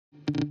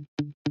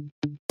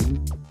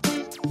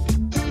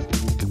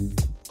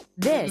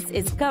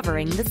is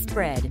Covering the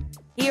Spread.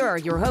 Here are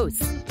your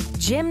hosts,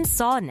 Jim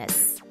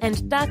Saunders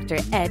and Dr.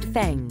 Ed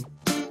Feng.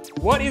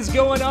 What is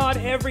going on,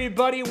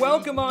 everybody?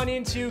 Welcome on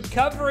into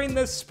Covering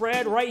the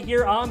Spread right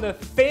here on the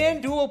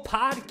FanDuel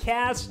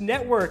Podcast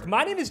Network.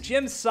 My name is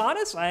Jim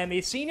Saunders. I am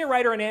a senior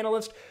writer and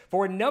analyst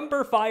for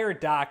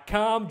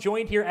numberFire.com,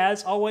 joined here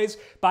as always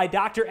by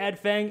Dr. Ed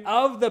Feng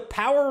of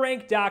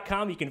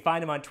thepowerrank.com. You can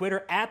find him on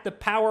Twitter at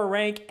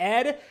thepowerrank.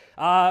 Ed,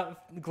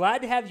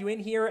 glad to have you in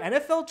here.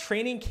 NFL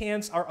training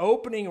camps are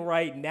opening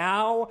right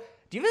now.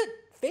 Do you have a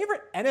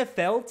favorite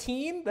NFL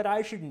team that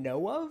I should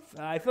know of?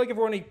 I feel like if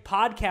we're any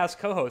podcast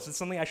co-hosts, it's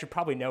something I should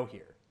probably know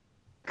here.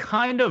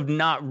 Kind of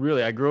not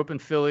really. I grew up in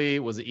Philly,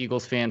 was an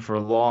Eagles fan for a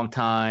long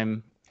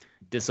time,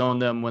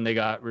 disowned them when they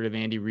got rid of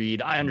Andy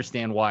Reid. I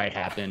understand why it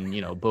happened.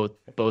 You know,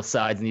 both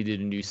sides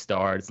needed a new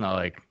start. It's not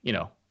like,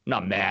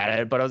 not mad at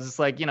it, but I was just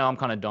like, I'm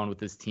kind of done with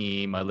this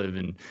team. I live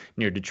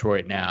near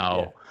Detroit now.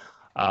 Yeah.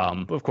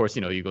 But of course,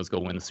 Eagles go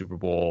win the Super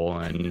Bowl,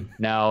 and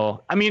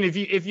now,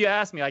 if you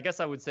ask me, I guess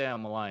I would say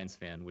I'm a Lions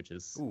fan, which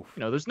is,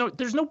 there's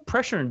no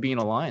pressure in being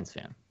a Lions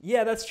fan.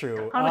 Yeah, that's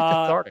true. Kind of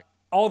cathartic.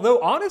 Although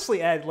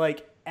honestly, Ed,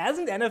 as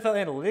an NFL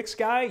analytics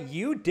guy,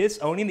 you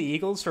disowning the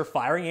Eagles for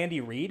firing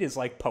Andy Reid is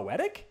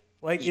poetic.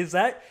 Is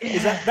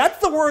that's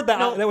the word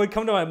that would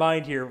come to my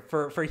mind here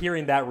for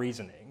hearing that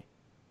reasoning.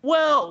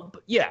 Well,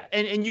 yeah,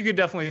 and you could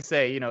definitely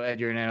say,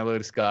 Ed, you're an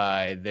analytics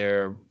guy.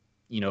 They're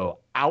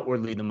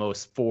outwardly the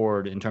most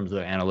forward in terms of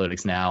their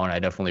analytics now, and I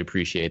definitely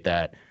appreciate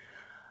that.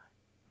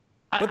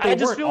 But I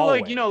just feel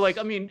always.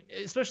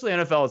 Especially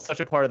NFL, it's such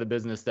a part of the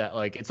business that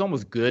it's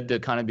almost good to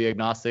kind of be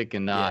agnostic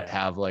and not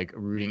have a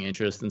rooting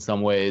interest in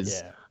some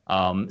ways.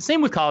 Yeah. Same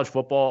with college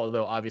football,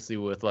 although obviously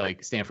with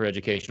Stanford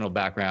educational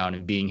background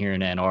and being here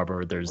in Ann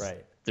Arbor,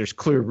 there's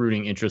clear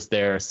rooting interest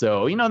there.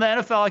 So, the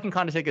NFL, I can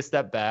kind of take a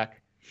step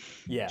back,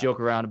 joke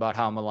around about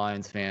how I'm a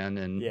Lions fan,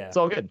 and it's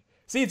all good.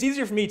 See, it's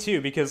easier for me, too,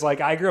 because,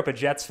 I grew up a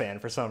Jets fan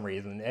for some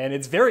reason, and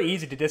it's very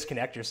easy to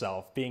disconnect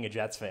yourself being a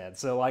Jets fan.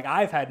 So,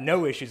 I've had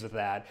no issues with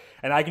that,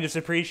 and I can just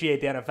appreciate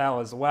the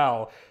NFL as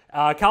well.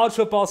 College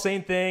football,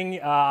 same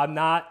thing.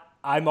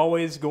 I'm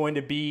always going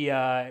to be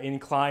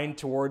inclined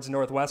towards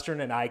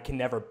Northwestern, and I can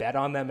never bet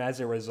on them as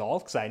a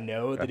result because I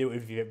know that it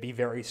would be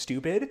very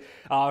stupid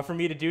for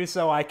me to do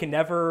so. I can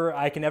never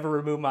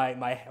remove my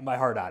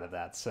heart out of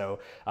that. So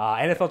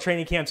NFL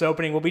training camp's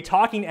opening. We'll be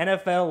talking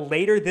NFL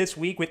later this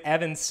week with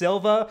Evan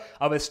Silva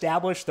of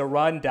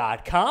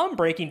EstablishTheRun.com,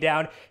 breaking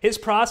down his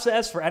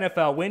process for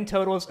NFL win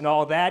totals and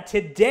all that.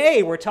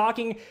 Today, we're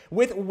talking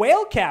with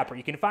Whale Capper.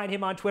 You can find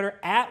him on Twitter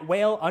at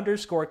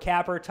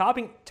Whale_Capper,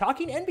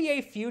 talking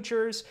NBA futures,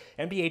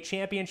 NBA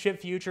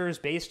championship futures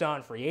based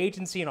on free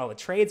agency and all the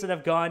trades that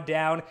have gone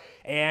down,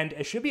 and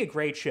it should be a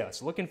great show.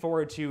 So looking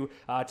forward to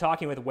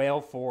talking with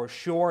Whale for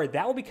sure.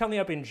 That will be coming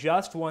up in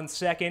just 1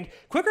 second.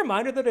 Quick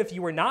reminder that if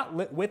you were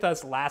not with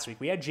us last week,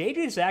 we had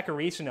JJ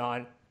Zachariason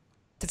on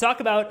to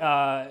talk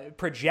about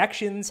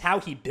projections, how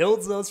he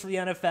builds those for the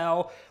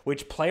NFL,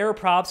 which player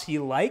props he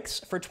likes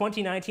for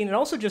 2019, and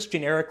also just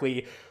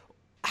generically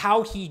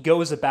how he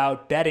goes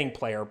about betting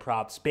player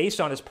props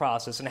based on his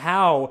process and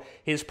how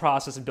his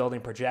process in building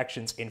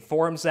projections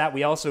informs that.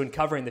 We also, in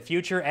Covering the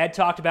Future, Ed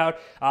talked about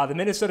the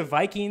Minnesota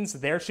Vikings,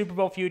 their Super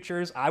Bowl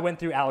futures. I went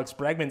through Alex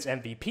Bregman's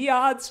MVP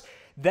odds,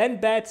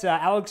 then bet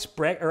Alex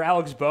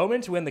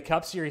Bowman to win the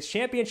Cup Series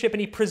championship,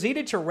 and he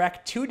proceeded to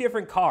wreck 2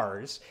 different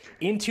cars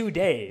in 2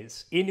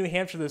 days in New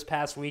Hampshire this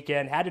past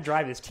weekend, had to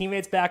drive his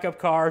teammate's backup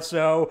car,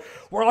 so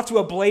we're off to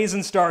a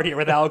blazing start here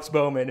with Alex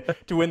Bowman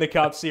to win the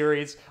Cup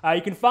Series.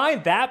 You can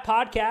find that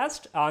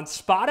podcast on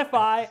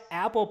Spotify,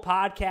 Apple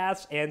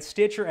Podcasts, and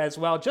Stitcher as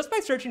well, just by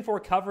searching for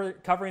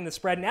Covering the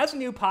Spread. And as a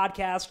new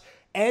podcast,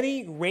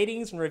 any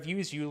ratings and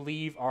reviews you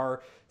leave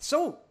are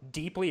so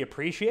deeply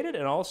appreciated,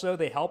 and also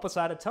they help us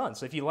out a ton.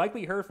 So if you like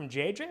what you heard from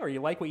JJ, or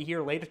you like what you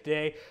hear later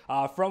today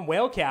from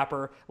Whale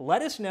Capper,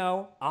 let us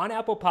know on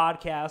Apple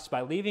Podcasts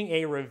by leaving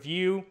a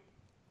review,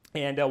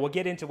 and we'll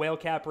get into Whale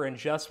Capper in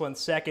just 1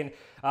 second.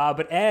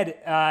 But Ed,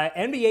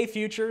 NBA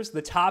futures,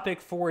 the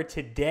topic for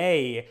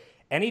today.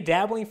 Any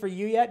dabbling for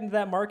you yet into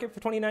that market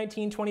for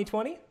 2019,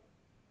 2020?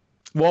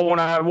 Well, when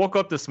I woke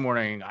up this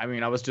morning, I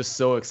was just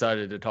so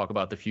excited to talk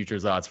about the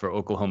futures odds for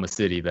Oklahoma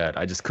City that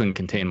I just couldn't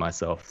contain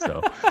myself. So,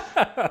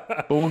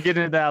 but we'll get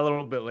into that a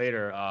little bit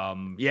later.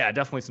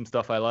 Definitely some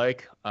stuff I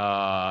like.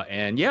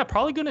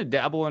 Probably going to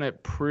dabble in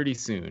it pretty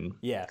soon.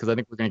 Yeah. Because I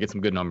think we're going to get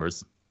some good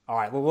numbers. All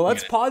right, well,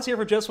 let's pause here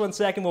for just 1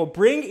 second. We'll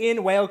bring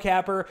in Whale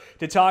Capper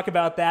to talk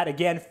about that.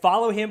 Again,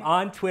 follow him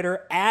on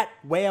Twitter at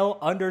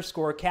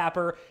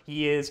Whale_Capper.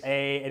 He is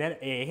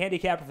a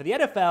handicapper for the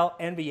NFL,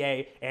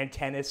 NBA, and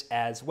tennis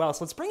as well.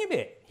 So let's bring him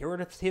in. Here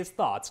are his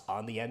thoughts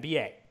on the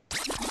NBA.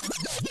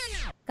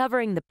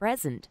 Covering the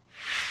present.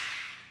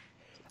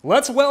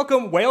 Let's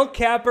welcome Whale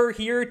Capper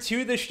here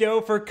to the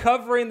show for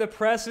Covering the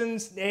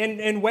Present.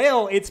 And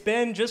Whale, it's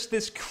been just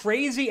this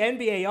crazy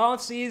NBA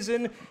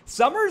offseason.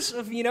 Summer's,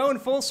 in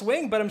full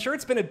swing, but I'm sure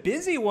it's been a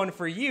busy one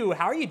for you.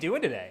 How are you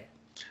doing today?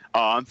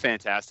 Oh, I'm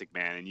fantastic,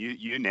 man. And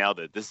you nailed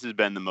it. This has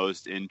been the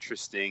most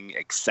interesting,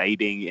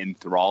 exciting,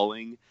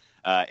 enthralling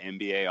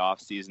NBA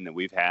offseason that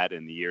we've had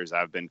in the years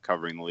I've been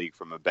covering the league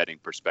from a betting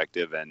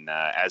perspective. And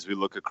as we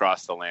look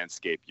across the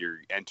landscape,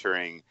 you're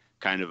entering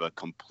kind of a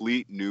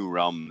complete new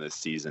realm this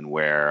season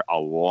where a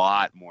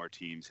lot more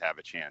teams have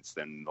a chance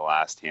than the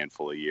last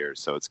handful of years.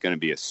 So it's going to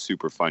be a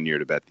super fun year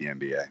to bet the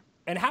NBA.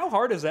 And how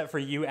hard is that for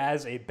you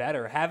as a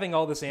bettor, having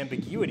all this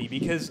ambiguity?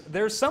 Because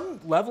there's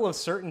some level of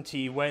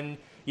certainty when,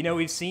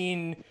 we've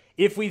seen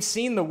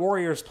the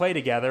Warriors play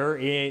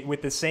together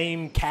with the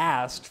same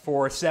cast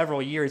for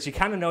several years, you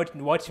kind of know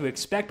what to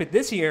expect. But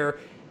this year,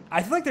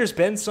 I feel like there's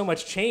been so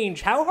much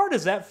change. How hard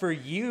is that for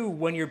you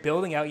when you're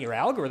building out your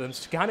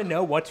algorithms to kind of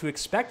know what to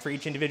expect for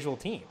each individual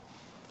team?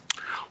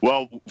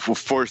 Well,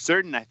 for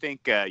certain, I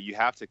think you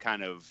have to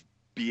kind of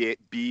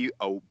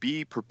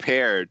be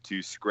prepared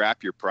to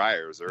scrap your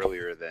priors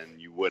earlier than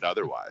you would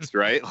otherwise,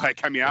 right?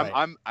 Like, I mean,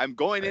 right. I'm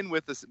going in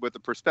with a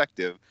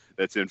perspective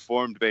that's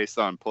informed based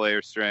on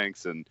player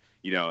strengths and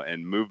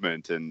and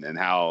movement and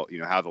how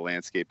how the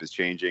landscape is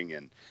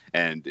changing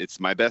and it's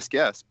my best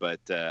guess, but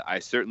I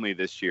certainly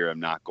this year am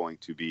not going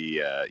to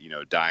be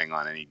dying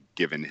on any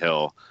given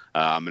hill.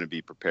 I'm going to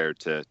be prepared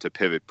to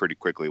pivot pretty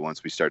quickly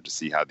once we start to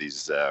see how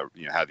these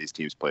how these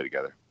teams play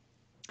together.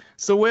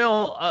 So,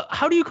 Will,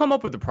 how do you come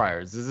up with the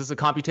priors? Is this a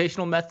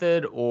computational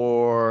method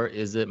or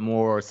is it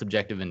more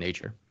subjective in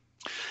nature?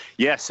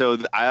 Yeah, so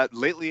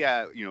lately,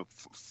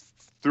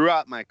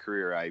 throughout my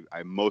career,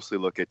 I mostly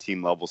look at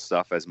team level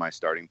stuff as my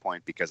starting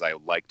point because I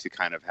like to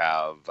kind of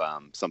have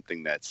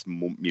something that's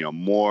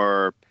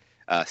more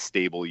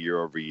stable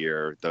year over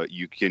year.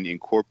 You can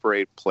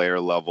incorporate player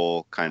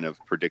level kind of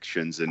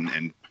predictions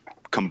and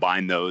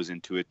combine those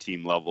into a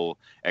team level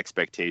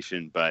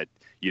expectation, but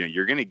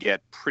you're going to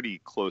get pretty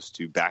close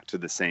to back to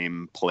the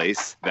same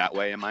place that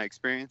way in my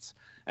experience.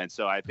 And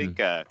so I think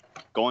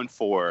going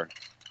for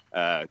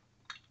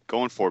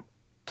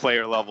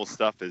player level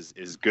stuff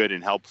is good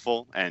and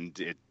helpful. And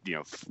it,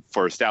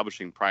 for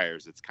establishing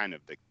priors, it's kind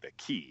of the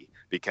key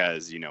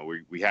because,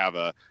 we have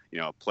a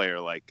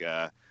player like,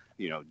 I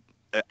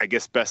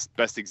guess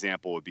best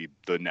example would be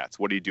the Nets.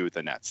 What do you do with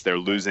the Nets? They're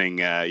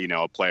losing,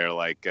 a player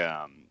like,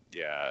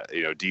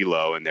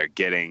 D'Lo, and they're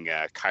getting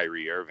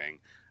Kyrie Irving.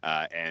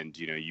 And,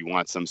 you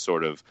want some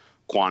sort of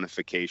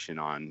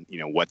quantification on,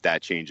 what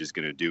that change is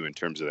going to do in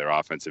terms of their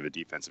offensive and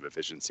defensive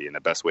efficiency. And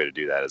the best way to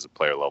do that is a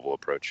player level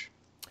approach.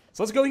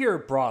 So let's go here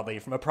broadly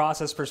from a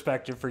process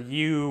perspective for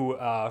you,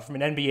 from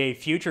an NBA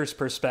futures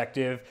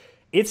perspective.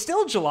 It's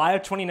still July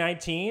of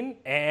 2019.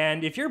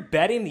 And if you're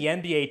betting the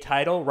NBA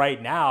title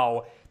right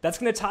now, that's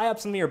going to tie up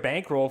some of your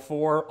bankroll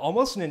for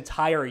almost an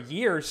entire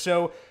year.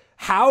 So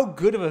how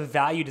good of a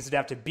value does it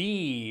have to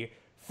be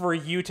for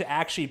you to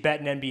actually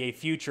bet an NBA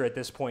future at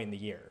this point in the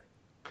year?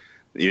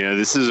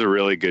 This is a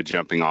really good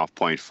jumping off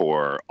point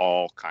for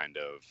all kind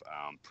of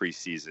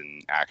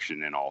preseason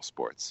action in all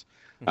sports.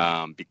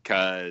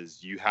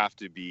 Because you have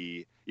to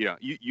be,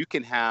 you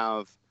can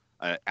have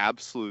an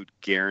absolute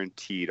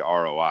guaranteed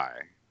ROI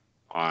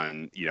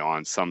on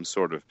some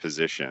sort of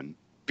position,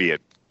 be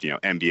it,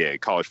 NBA,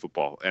 college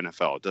football,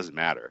 NFL, it doesn't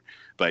matter.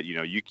 But,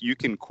 you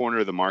can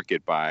corner the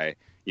market by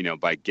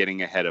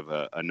getting ahead of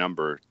a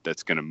number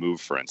that's going to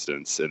move, for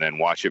instance, and then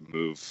watch it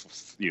move,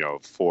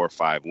 4 or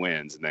 5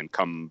 wins and then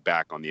come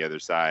back on the other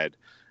side,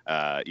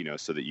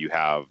 so that you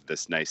have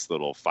this nice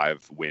little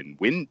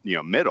 5-win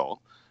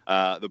middle.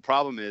 The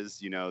problem is,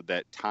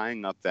 that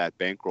tying up that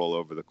bankroll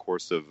over the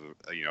course of,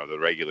 the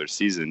regular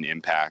season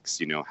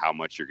impacts, how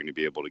much you're going to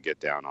be able to get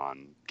down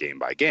on game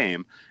by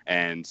game.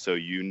 And so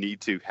you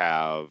need to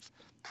have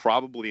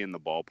probably in the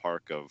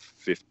ballpark of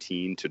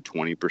 15 to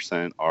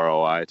 20%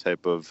 ROI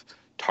type of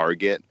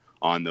target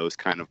on those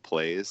kind of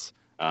plays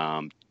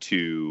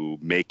to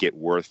make it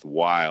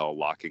worthwhile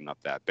locking up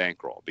that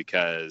bankroll.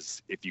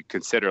 Because if you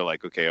consider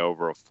like, okay,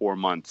 over a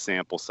 4-month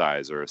sample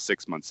size or a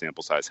 6-month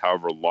sample size,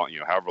 however long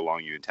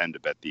you intend to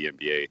bet the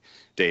NBA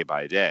day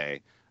by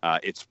day,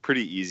 it's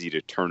pretty easy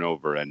to turn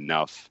over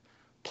enough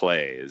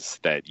plays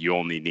that you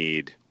only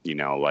need,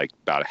 like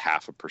about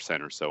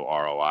 0.5% or so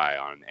ROI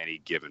on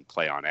any given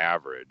play on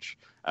average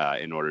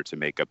in order to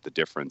make up the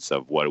difference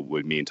of what it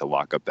would mean to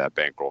lock up that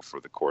bankroll for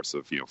the course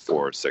of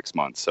 4 or 6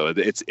 months. So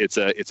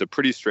it's a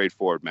pretty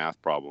straightforward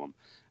math problem,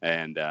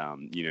 and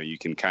you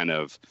can kind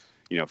of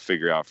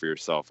figure out for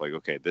yourself like,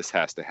 okay, this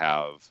has to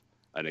have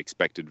an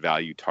expected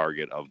value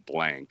target of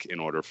blank in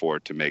order for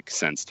it to make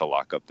sense to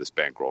lock up this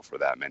bankroll for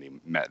that many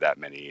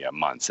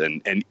months.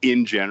 And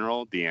in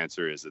general, the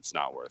answer is it's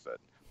not worth it.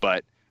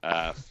 But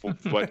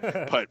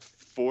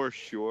for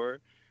sure.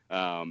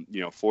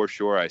 For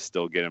sure, I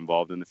still get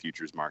involved in the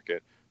futures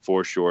market.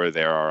 For sure,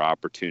 there are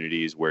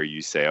opportunities where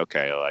you say,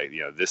 okay, like,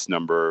 this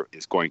number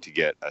is going to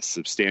get a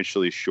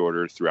substantially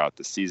shorter throughout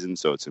the season.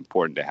 So it's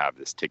important to have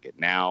this ticket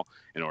now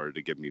in order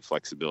to give me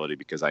flexibility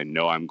because I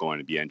know I'm going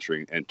to be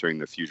entering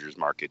the futures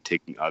market,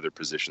 taking other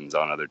positions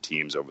on other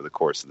teams over the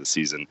course of the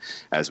season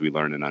as we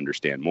learn and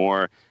understand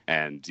more.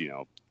 And,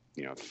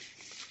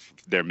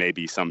 there may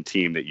be some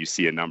team that you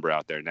see a number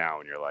out there now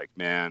and you're like,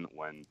 man,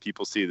 when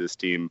people see this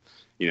team,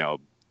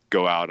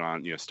 go out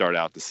on, start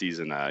out the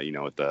season,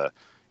 with the,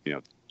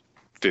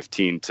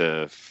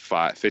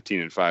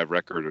 15-5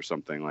 record or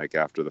something like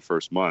after the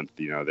first month,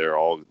 they're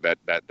all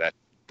that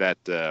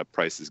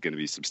price is going to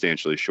be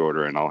substantially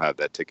shorter, and I'll have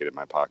that ticket in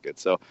my pocket.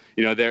 So,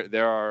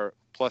 there are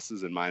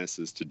pluses and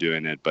minuses to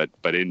doing it,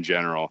 but in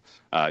general,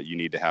 you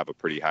need to have a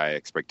pretty high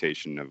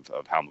expectation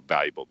of how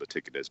valuable the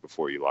ticket is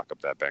before you lock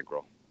up that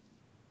bankroll.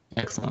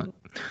 Excellent.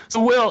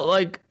 So, Will,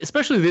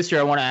 especially this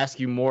year, I want to ask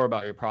you more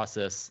about your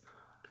process.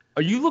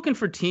 Are you looking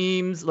for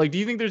teams, do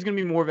you think there's going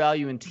to be more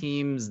value in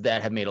teams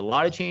that have made a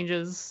lot of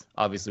changes,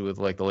 obviously with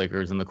the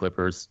Lakers and the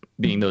Clippers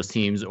being those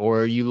teams, or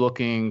are you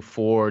looking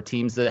for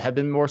teams that have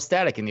been more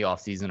static in the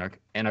offseason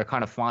and are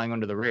kind of flying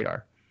under the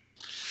radar?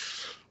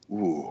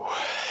 Ooh.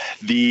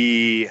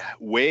 The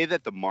way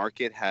that the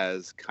market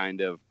has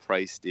kind of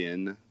priced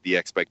in the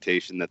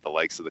expectation that the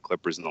likes of the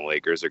Clippers and the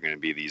Lakers are going to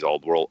be these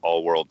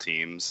all-world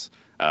teams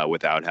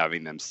without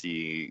having them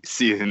seeing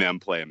them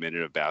play a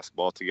minute of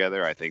basketball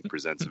together, I think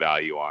presents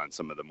value on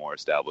some of the more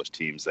established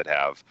teams that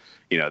have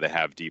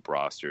deep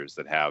rosters,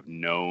 that have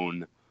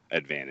known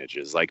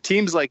advantages. Like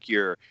teams like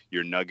your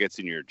Nuggets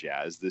and your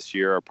Jazz this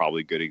year are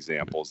probably good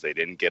examples. They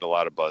didn't get a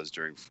lot of buzz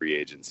during free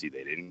agency.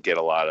 They didn't get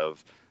a lot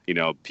of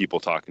people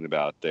talking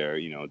about their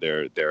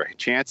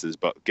chances.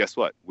 But guess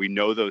what? We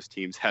know those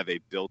teams have a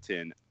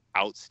built-in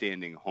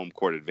outstanding home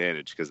court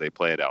advantage because they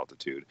play at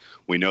altitude.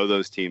 We know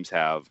those teams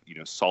have,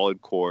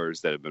 solid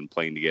cores that have been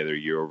playing together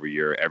year over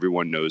year.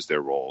 Everyone knows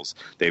their roles.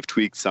 They've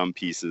tweaked some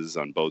pieces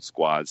on both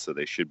squads, so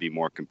they should be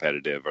more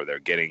competitive, or they're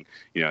getting,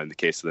 in the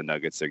case of the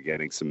Nuggets, they're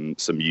getting some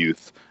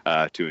youth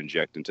to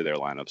inject into their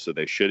lineup, so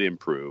they should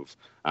improve.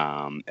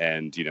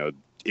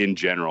 In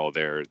general,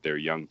 they're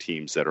young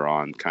teams that are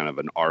on kind of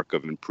an arc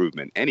of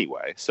improvement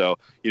anyway. So,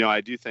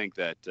 I do think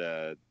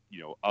that,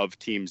 of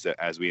teams that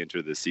as we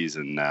enter the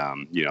season,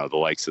 the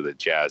likes of the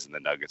Jazz and the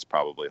Nuggets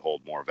probably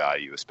hold more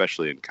value,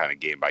 especially in kind of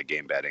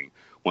game-by-game betting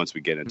once we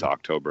get into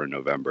October and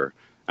November,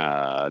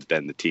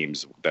 than the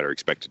teams that are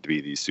expected to be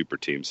these super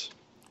teams.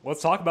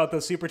 Let's talk about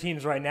those super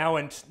teams right now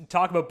and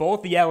talk about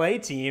both the LA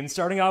teams.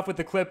 Starting off with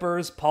the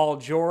Clippers, Paul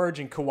George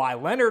and Kawhi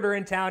Leonard are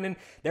in town, and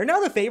they're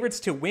now the favorites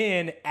to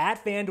win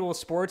at FanDuel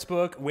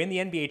Sportsbook, win the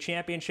NBA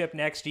championship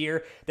next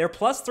year. They're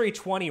plus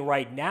 320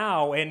 right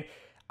now, and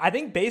I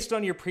think based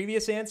on your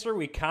previous answer,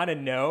 we kind of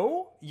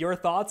know your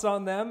thoughts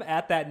on them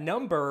at that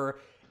number.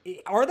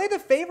 Are they the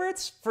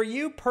favorites for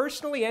you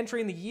personally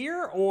entering the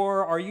year,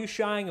 or are you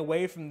shying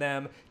away from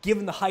them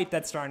given the hype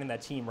that's surrounding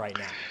that team right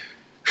now?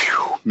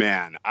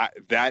 Man,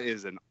 that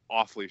is an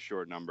awfully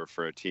short number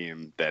for a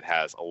team that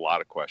has a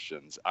lot of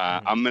questions.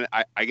 I'm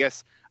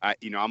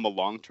a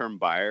long-term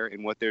buyer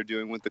in what they're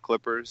doing with the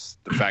Clippers.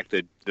 The fact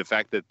that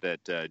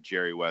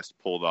Jerry West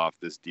pulled off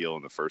this deal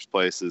in the first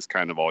place is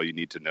kind of all you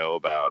need to know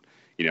about,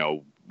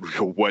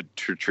 what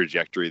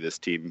trajectory this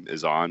team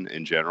is on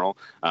in general.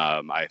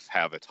 I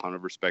have a ton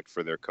of respect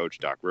for their coach,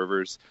 Doc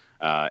Rivers,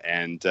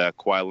 and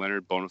Kawhi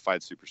Leonard, bona fide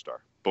superstar.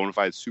 Bona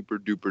fide super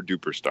duper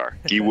duper star.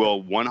 He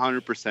will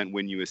 100%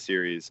 win you a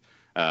series.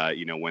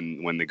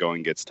 When the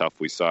going gets tough.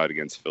 We saw it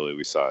against Philly.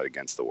 We saw it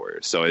against the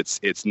Warriors. So we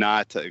saw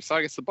it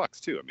against the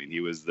Bucks too. I mean, he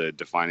was the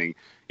defining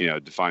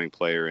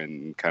player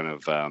and kind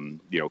of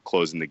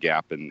closing the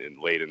gap and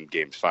late in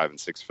games 5 and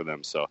 6 for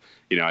them. So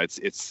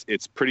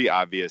it's pretty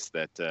obvious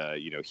that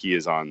he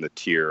is on the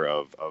tier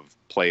of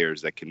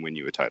players that can win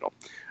you a title.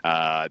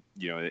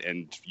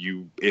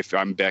 If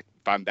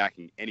I'm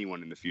backing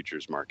anyone in the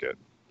futures market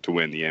to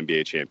win the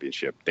NBA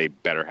championship, they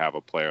better have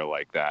a player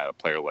like that, a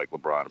player like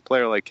LeBron, a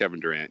player like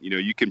Kevin Durant.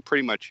 You can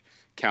pretty much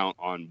count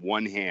on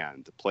one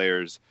hand the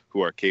players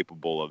who are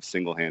capable of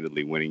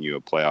single-handedly winning you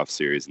a playoff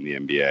series in the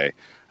NBA.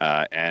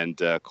 And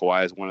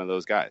Kawhi is one of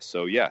those guys.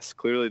 So, yes,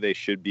 clearly they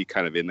should be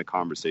kind of in the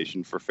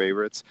conversation for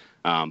favorites.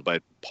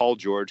 But Paul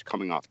George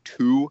coming off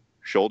 2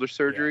 shoulder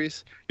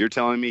surgeries, You're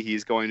telling me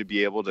he's going to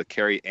be able to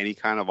carry any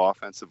kind of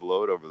offensive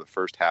load over the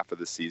first half of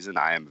the season?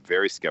 I am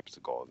very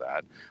skeptical of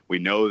that. We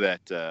know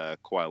that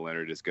Kawhi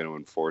Leonard is going to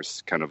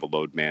enforce kind of a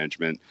load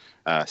management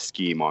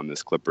scheme on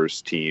this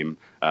Clippers team.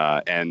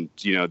 And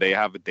they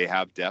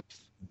have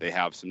depth. They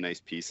have some nice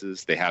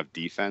pieces. They have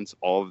defense.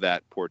 All of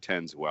that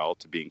portends well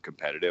to being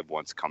competitive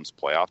once comes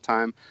playoff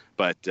time.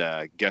 But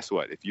guess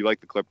what? If you like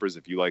the Clippers,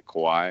 if you like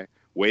Kawhi,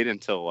 wait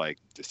until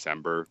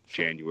December,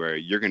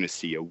 January. You're going to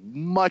see a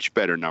much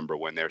better number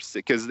when they're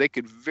sick, because they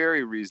could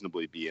very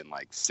reasonably be in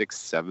 6th,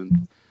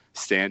 7th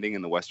standing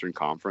in the Western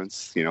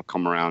Conference,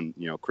 come around,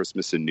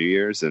 Christmas and New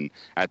Year's. And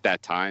at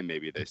that time,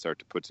 maybe they start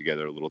to put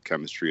together a little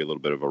chemistry, a little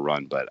bit of a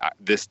run. But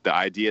the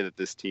idea that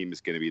this team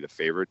is going to be the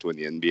favorite to win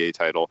the NBA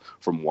title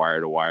from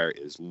wire to wire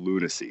is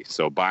lunacy.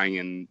 So buying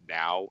in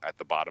now at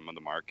the bottom of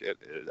the market,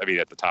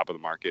 at the top of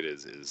the market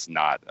is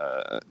not,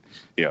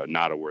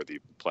 not a worthy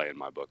play in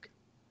my book.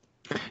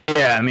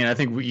 Yeah, I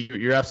think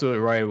you're absolutely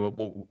right.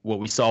 What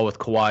we saw with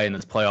Kawhi in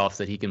this playoffs,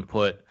 that he can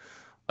put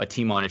a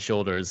team on his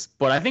shoulders.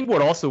 But I think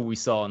what also we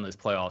saw in this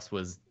playoffs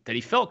was that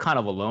he felt kind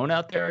of alone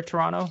out there at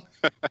Toronto,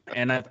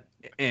 and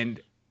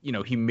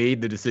he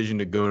made the decision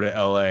to go to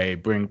LA,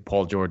 bring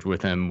Paul George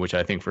with him, which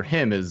I think for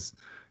him is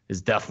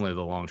definitely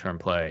the long-term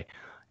play.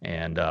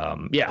 And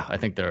I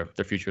think their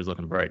future is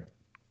looking bright.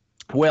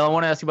 Well, I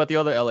want to ask you about the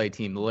other LA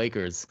team, the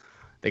Lakers.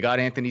 They got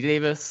Anthony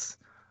Davis.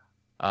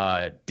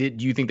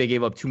 Did you think they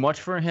gave up too much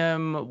for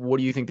him? What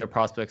do you think their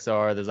prospects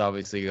are? There's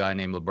obviously a guy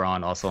named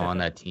LeBron also on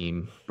that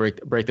team.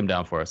 Break them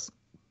down for us.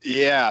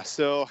 Yeah,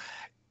 so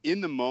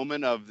in the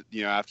moment of,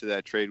 after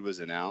that trade was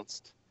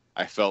announced,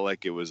 I felt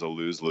like it was a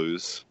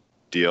lose-lose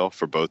deal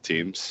for both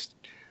teams.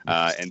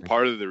 And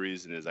part of the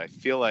reason is I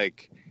feel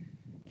like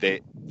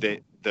the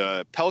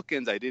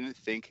Pelicans, I didn't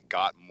think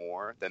got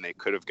more than they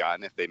could have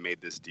gotten if they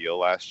made this deal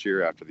last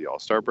year after the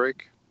All-Star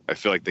break. I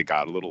feel like they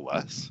got a little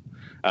less.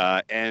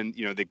 And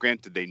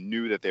they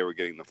knew that they were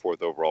getting the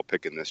 4th overall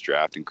pick in this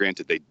draft. And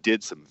granted, they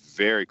did some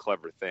very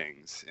clever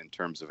things in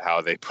terms of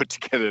how they put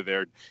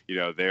together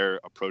their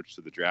approach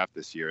to the draft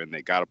this year. And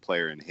they got a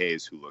player in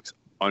Hayes who looks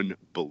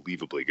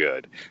unbelievably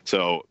good.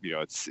 So,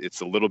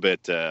 it's a little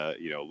bit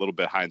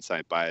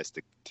hindsight bias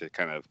to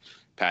kind of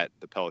pat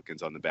the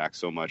Pelicans on the back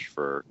so much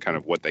for kind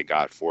of what they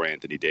got for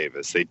Anthony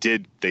Davis.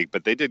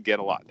 But they did get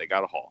a lot. They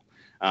got a haul.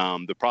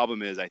 The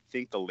problem is, I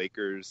think the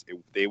Lakers,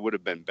 they would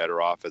have been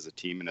better off as a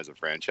team and as a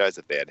franchise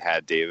if they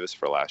had Davis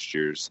for last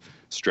year's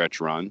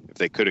stretch run. If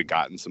they could have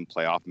gotten some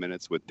playoff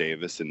minutes with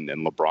Davis and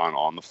LeBron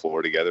on the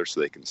floor together so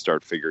they can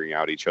start figuring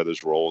out each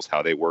other's roles,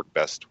 how they work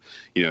best,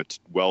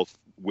 well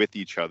with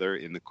each other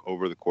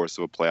over the course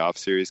of a playoff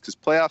series, because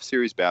playoff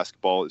series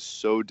basketball is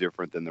so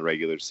different than the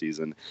regular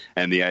season.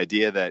 And the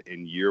idea that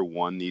in year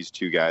one, these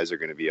two guys are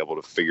going to be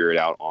able to figure it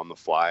out on the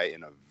fly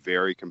in a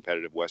very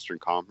competitive Western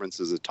Conference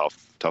is a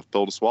tough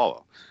pill to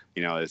swallow.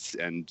 The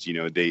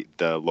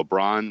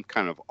LeBron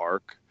kind of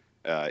arc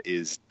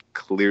is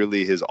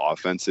clearly his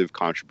offensive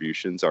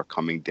contributions are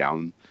coming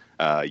down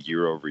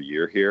year over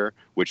year here,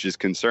 which is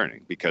concerning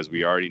because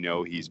we already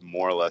know he's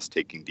more or less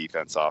taking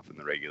defense off in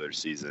the regular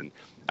season.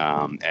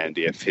 And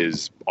if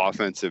his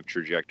offensive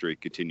trajectory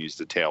continues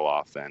to tail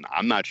off, then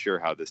I'm not sure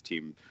how this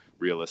team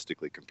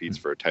realistically competes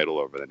for a title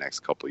over the next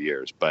couple of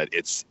years. But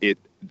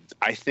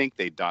I think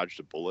they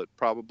dodged a bullet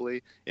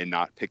probably in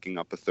not picking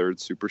up a third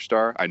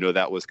superstar. I know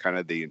that was kind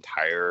of the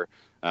entire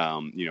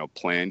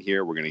plan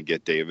here. We're going to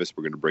get Davis.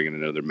 We're going to bring in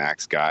another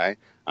max guy.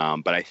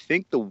 But I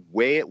think the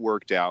way it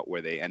worked out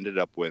where they ended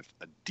up with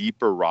a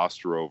deeper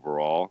roster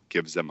overall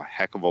gives them a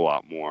heck of a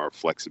lot more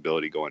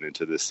flexibility going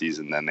into this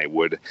season than they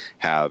would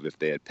have if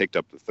they had picked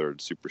up the third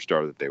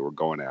superstar that they were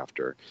going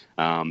after.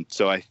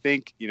 So I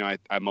think,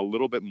 I'm a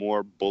little bit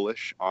more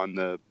bullish on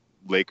the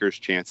Lakers'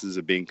 chances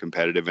of being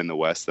competitive in the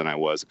West than I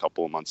was a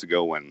couple of months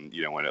ago when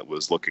it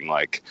was looking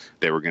like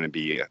they were going to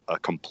be a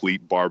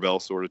complete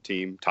barbell sort of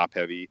team, top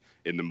heavy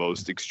in the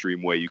most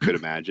extreme way you could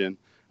imagine.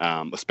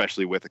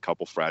 Especially with a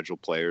couple fragile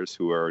players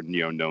who are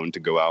known to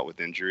go out with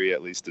injury,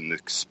 at least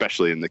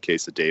especially in the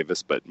case of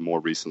Davis, but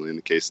more recently in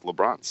the case of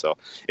LeBron. So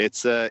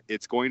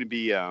it's going to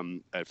be a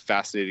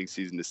fascinating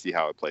season to see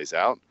how it plays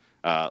out.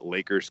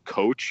 Lakers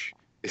coach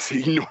is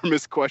an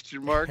enormous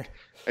question mark.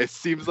 It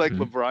seems like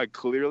LeBron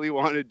clearly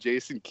wanted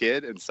Jason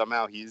Kidd, and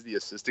somehow he's the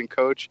assistant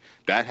coach.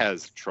 That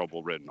has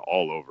trouble written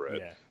all over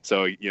it. Yeah.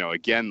 So,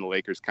 again, the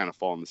Lakers kind of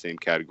fall in the same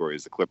category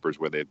as the Clippers,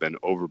 where they've been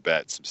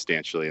overbet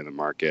substantially in the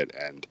market.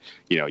 And,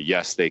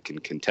 yes, they can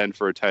contend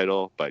for a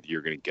title, but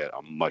you're going to get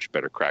a much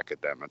better crack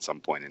at them at some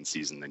point in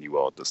season than you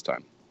will at this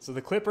time. So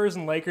the Clippers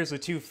and Lakers are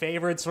two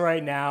favorites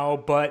right now,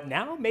 but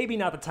now maybe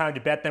not the time to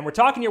bet them. We're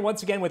talking here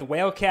once again with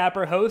Whale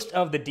Capper, host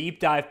of the Deep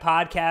Dive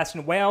podcast.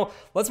 And Whale,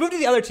 let's move to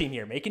the other team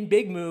here, making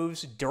big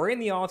moves during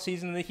the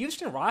offseason, the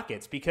Houston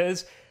Rockets,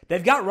 because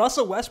they've got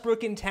Russell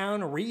Westbrook in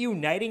town,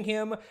 reuniting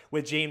him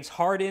with James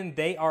Harden.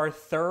 They are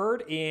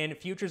fourth in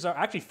futures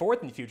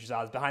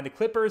odds behind the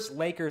Clippers,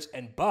 Lakers,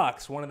 and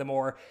Bucks, one of the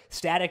more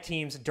static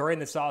teams during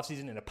this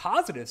offseason in a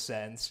positive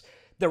sense.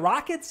 The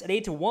Rockets at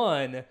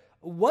 8-1.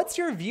 What's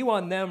your view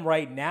on them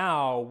right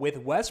now with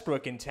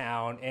Westbrook in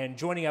town and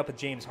joining up with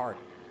James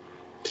Harden?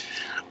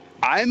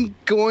 I'm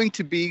going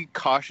to be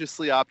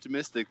cautiously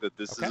optimistic that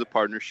this is a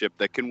partnership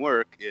that can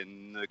work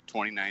in the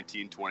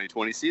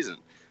 2019-2020 season.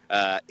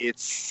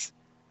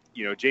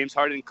 James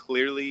Harden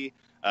clearly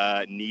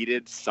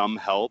needed some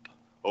help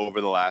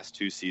over the last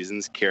two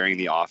seasons carrying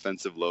the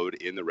offensive load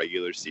in the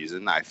regular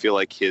season. I feel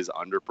like his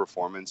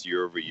underperformance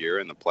year over year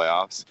in the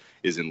playoffs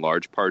is in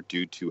large part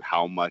due to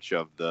how much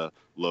of the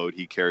load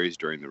he carries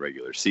during the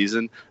regular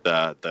season.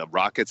 The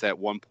Rockets at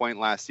one point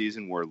last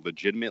season were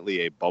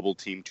legitimately a bubble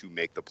team to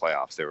make the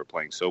playoffs. They were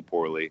playing so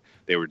poorly.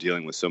 They were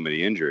dealing with so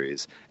many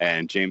injuries.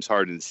 And James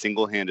Harden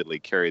single-handedly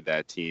carried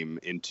that team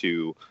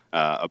into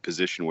a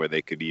position where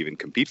they could even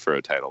compete for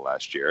a title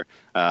last year.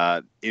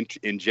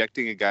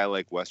 Injecting a guy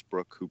like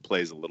Westbrook who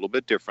plays a little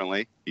bit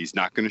differently. He's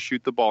not going to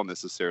shoot the ball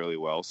necessarily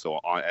well. So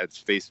at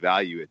face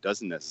value, it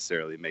doesn't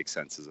necessarily make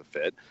sense as a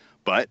fit.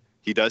 But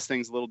he does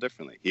things a little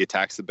differently. He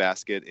attacks the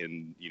basket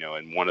in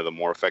one of the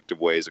more effective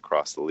ways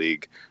across the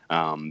league.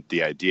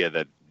 The idea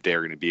that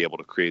they're going to be able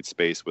to create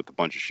space with a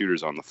bunch of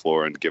shooters on the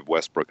floor and give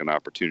Westbrook an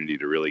opportunity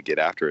to really get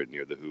after it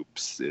near the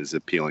hoops is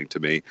appealing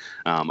to me.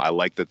 I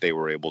like that they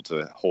were able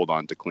to hold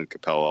on to Clint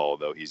Capella,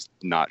 although he's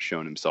not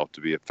shown himself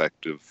to be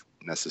effective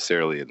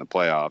necessarily in the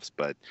playoffs,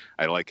 but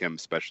I like him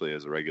especially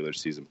as a regular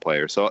season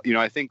player. So,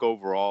 I think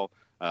overall,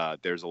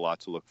 there's a lot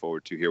to look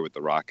forward to here with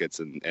the Rockets.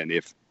 And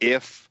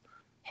if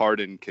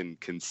Harden can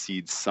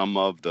concede some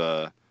of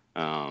the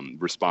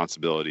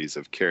responsibilities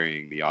of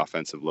carrying the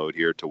offensive load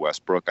here to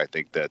Westbrook, I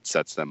think that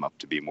sets them up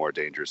to be more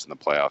dangerous in the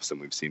playoffs than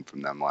we've seen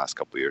from them the last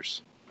couple of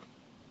years.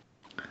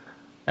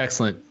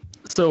 Excellent.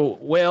 So,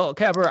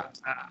 Capper,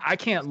 I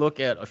can't look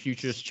at a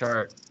futures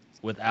chart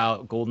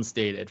without Golden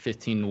State at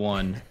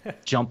 15-1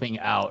 jumping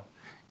out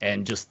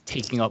and just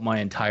taking up my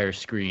entire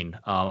screen.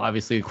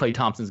 Obviously, Klay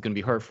Thompson's going to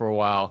be hurt for a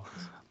while,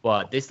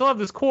 but they still have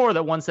this core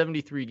that won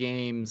 73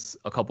 games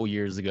a couple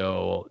years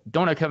ago.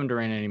 Don't have Kevin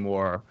Durant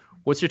anymore.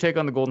 What's your take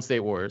on the Golden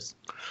State Warriors?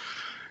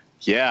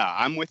 Yeah,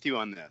 I'm with you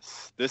on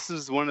this. This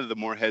is one of the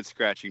more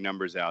head-scratching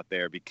numbers out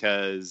there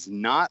because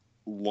not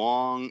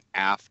long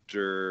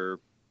after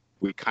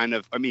we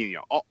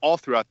all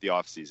throughout the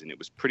offseason, it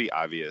was pretty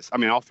obvious. I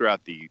mean, all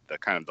throughout the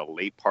kind of the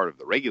late part of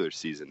the regular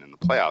season in the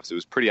playoffs, it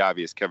was pretty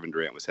obvious Kevin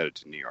Durant was headed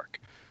to New York.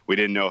 We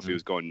didn't know if he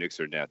was going Knicks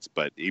or Nets,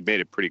 but he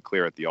made it pretty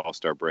clear at the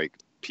All-Star break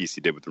piece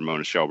he did with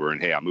Ramona Shelburne,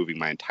 hey, I'm moving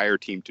my entire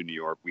team to New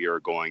York. We are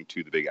going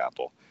to the Big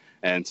Apple.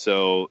 And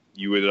so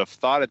you would have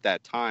thought at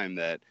that time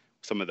that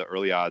some of the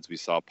early odds we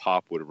saw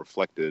pop would have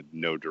reflected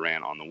no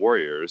Durant on the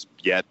Warriors,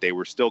 yet they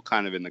were still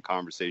kind of in the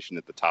conversation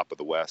at the top of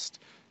the West,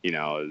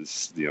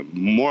 as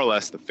more or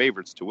less the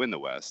favorites to win the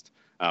West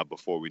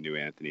before we knew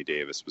Anthony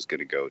Davis was going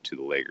to go to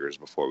the Lakers,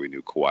 before we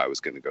knew Kawhi was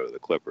going to go to the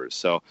Clippers.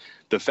 So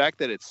the fact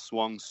that it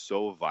swung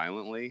so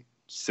violently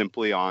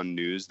simply on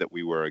news that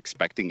we were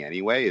expecting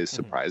anyway is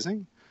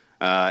surprising.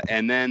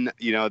 And then,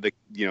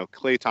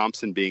 Klay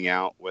Thompson being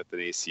out with an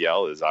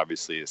ACL is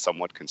obviously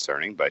somewhat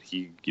concerning, but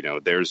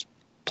there's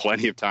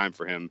plenty of time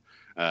for him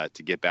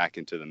to get back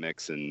into the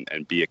mix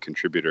and be a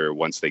contributor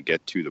once they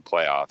get to the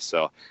playoffs.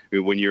 So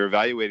when you're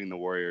evaluating the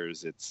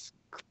Warriors,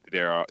 they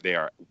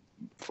are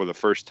for the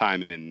first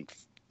time in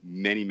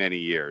many, many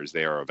years,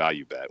 they are a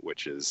value bet,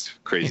 which is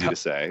crazy to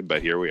say,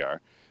 but here we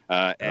are.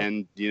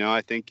 And,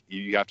 I think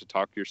you have to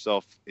talk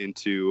yourself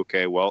into,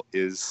 okay, well,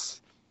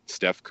 is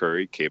Steph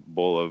Curry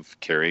capable of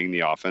carrying the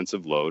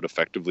offensive load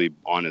effectively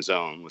on his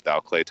own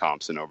without Klay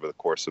Thompson over the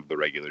course of the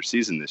regular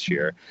season this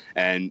year?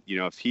 And,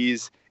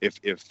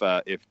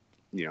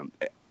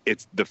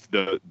 it's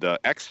the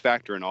X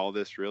factor in all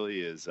this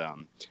really is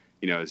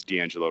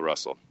D'Angelo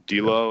Russell.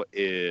 D'Lo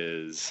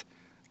is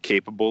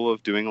capable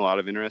of doing a lot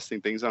of interesting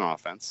things on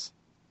offense,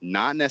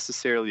 not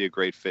necessarily a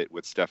great fit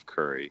with Steph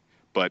Curry,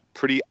 but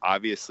pretty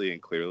obviously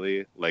and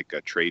clearly like a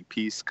trade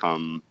piece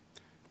come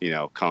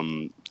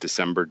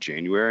December,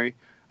 January.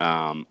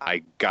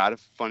 I got a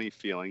funny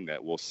feeling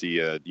that we'll see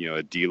a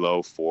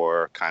D'Lo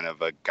for kind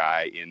of a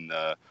guy in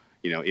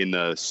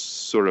the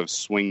sort of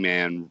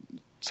swingman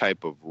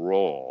type of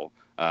role.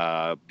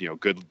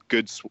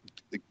 Good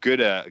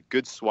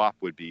swap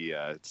would be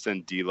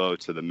send D'Lo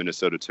to the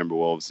Minnesota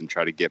Timberwolves and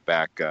try to get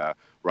back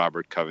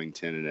Robert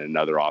Covington and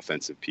another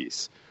offensive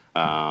piece.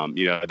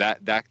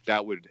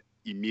 That would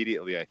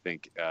immediately, I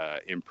think,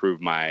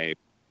 improve my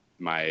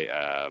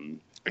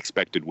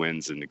expected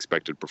wins and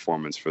expected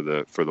performance for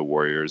the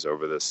Warriors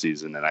over this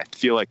season. And I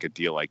feel like a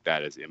deal like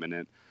that is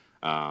imminent.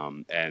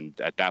 And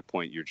at that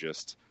point, you're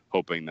just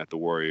hoping that the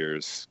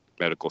Warriors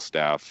medical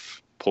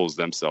staff pulls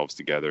themselves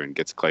together and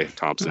gets Klay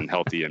Thompson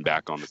healthy and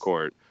back on the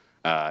court.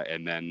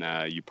 And then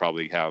you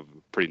probably have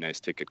a pretty nice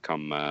ticket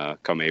come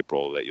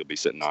April that you'll be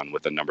sitting on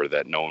with a number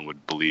that no one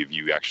would believe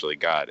you actually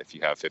got if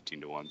you have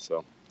 15-1.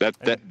 So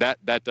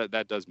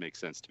that does make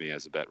sense to me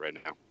as a bet right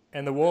now.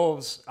 And the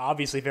Wolves,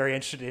 obviously very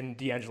interested in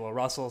D'Angelo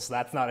Russell, so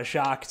that's not a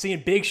shock.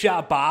 Seeing Big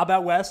Shot Bob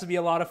out west would be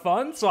a lot of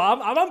fun, so I'm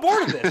on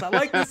board with this. I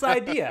like this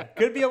idea.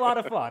 Could be a lot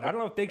of fun. I don't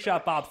know if Big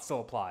Shot Bob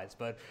still applies,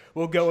 but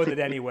we'll go with it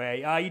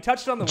anyway. You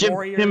touched on the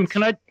Warriors. Jim,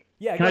 can I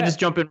just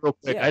jump in real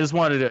quick? Yeah. I just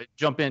wanted to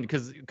jump in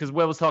because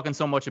Will was talking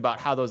so much about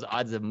how those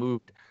odds have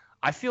moved.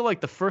 I feel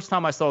like the first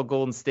time I saw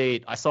Golden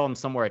State, I saw them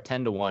somewhere at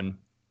 10-1.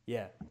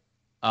 Yeah.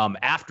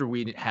 After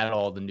we had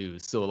all the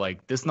news, so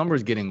like this number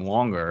is getting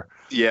longer.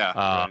 Yeah.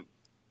 Right.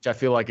 Which I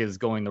feel like is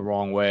going the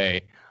wrong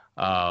way.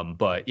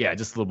 But yeah,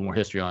 just a little bit more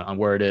history on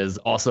where it is.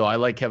 Also, I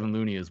like Kevin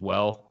Looney as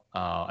well.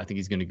 I think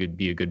he's going to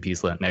be a good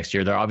piece next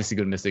year. They're obviously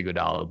going to miss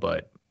Iguodala,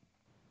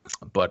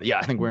 but yeah,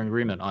 I think we're in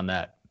agreement on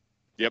that.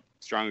 Yep,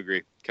 strong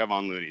agree.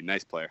 Kevin Looney,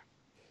 nice player.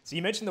 So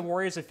you mentioned the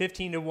Warriors at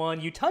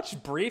 15-1. You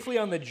touched briefly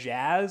on the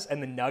Jazz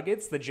and the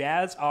Nuggets. The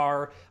Jazz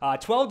are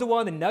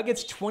 12-1. The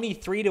Nuggets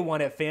 23-1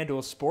 at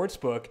FanDuel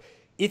Sportsbook.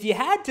 If you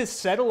had to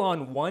settle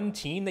on one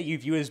team that you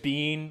view as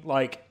being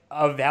like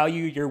a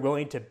value you're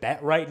willing to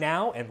bet right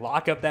now and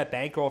lock up that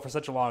bankroll for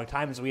such a long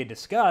time as we had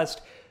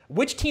discussed,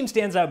 which team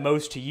stands out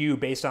most to you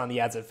based on the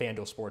ads at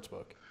FanDuel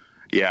Sportsbook?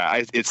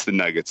 Yeah, it's the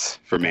Nuggets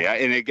for me.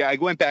 I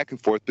went back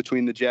and forth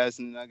between the Jazz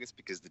and the Nuggets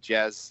because the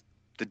Jazz,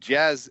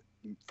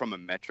 from a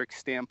metric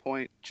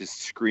standpoint,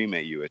 just scream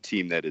at you a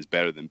team that is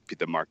better than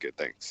the market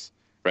thinks,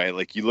 right?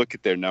 Like you look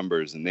at their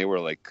numbers and they were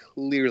like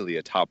clearly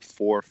a top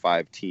 4 or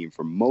 5 team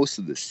for most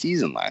of the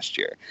season last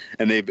year.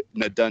 And they've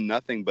done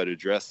nothing but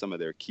address some of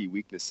their key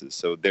weaknesses.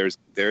 So there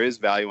is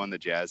value on the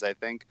Jazz, I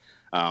think.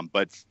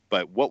 But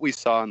what we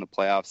saw in the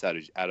playoffs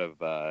out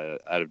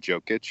of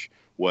Jokic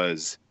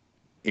was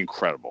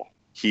incredible.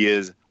 He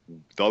is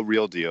the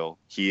real deal.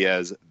 He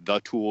has the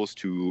tools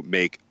to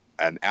make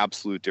an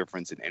absolute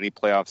difference in any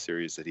playoff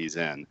series that he's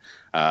in.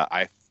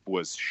 I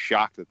was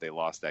shocked that they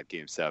lost that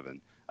Game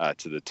 7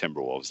 to the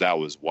Timberwolves. That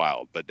was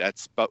wild, but that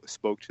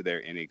spoke to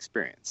their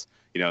inexperience.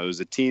 It was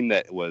a team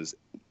that was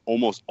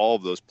almost all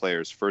of those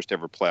players' first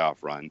ever playoff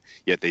run,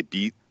 yet they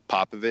beat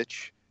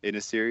Popovich in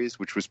a series,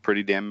 which was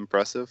pretty damn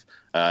impressive.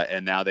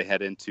 And now they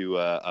head into,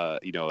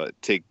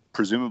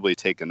 presumably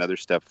take another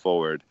step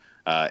forward.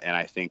 And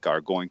I think are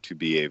going to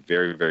be a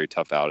very, very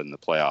tough out in the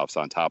playoffs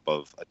on top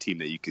of a team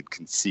that you could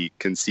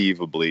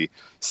conceivably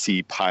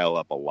see pile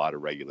up a lot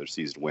of regular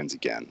season wins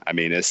again. I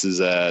mean, this is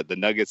the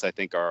Nuggets, I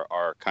think,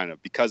 are kind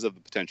of, because of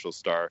the potential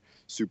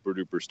super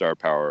duper star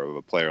power of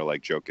a player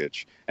like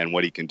Jokic and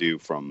what he can do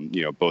from,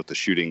 both the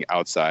shooting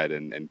outside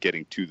and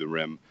getting to the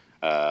rim,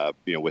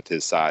 with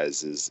his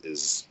size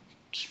is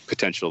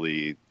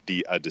potentially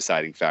a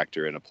deciding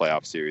factor in a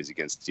playoff series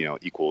against,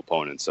 equal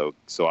opponents.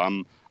 So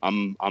I'm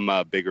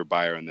a bigger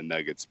buyer in the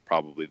Nuggets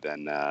probably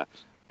than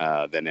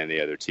any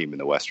other team in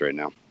the West right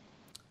now.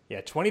 Yeah,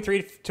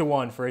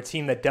 23-1 for a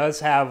team that does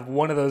have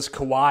one of those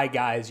Kawhi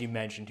guys you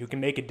mentioned who can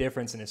make a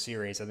difference in a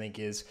series, I think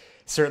is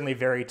certainly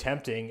very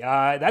tempting.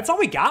 That's all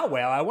we got,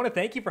 Whale. I want to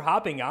thank you for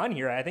hopping on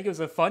here. I think it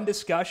was a fun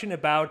discussion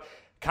about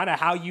kind of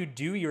how you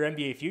do your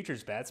NBA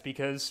futures bets,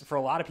 because for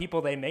a lot of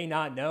people, they may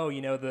not know,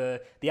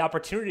 the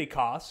opportunity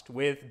cost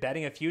with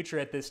betting a future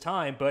at this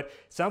time, but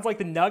sounds like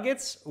the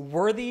Nuggets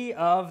worthy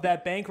of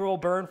that bankroll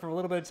burn for a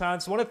little bit of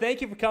time. So I want to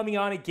thank you for coming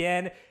on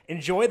again.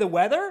 Enjoy the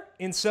weather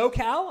in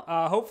SoCal.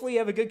 Hopefully you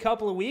have a good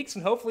couple of weeks,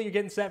 and hopefully you're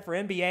getting set for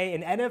NBA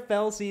and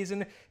NFL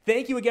season.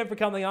 Thank you again for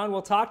coming on.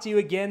 We'll talk to you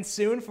again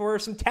soon for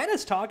some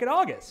tennis talk in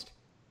August.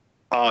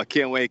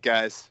 Can't wait,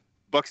 guys.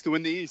 Bucks to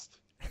win the East.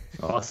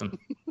 Awesome.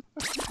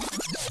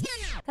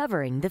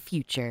 Covering the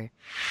future.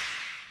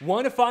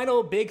 One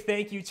final big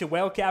thank you to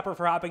Whale Capper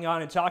for hopping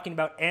on and talking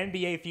about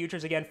NBA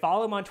futures. Again,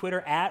 follow him on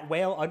Twitter at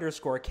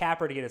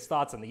 @Whale_Capper to get his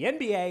thoughts on the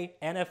NBA,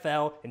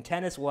 NFL, and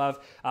tennis. We'll have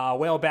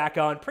Whale back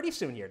on pretty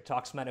soon here to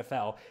talk some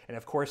NFL and,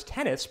 of course,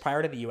 tennis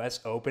prior to the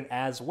U.S. Open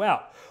as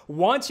well.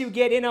 Want to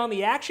get in on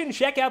the action?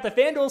 Check out the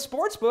FanDuel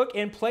Sportsbook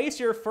and place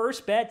your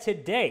first bet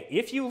today.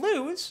 If you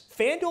lose,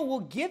 FanDuel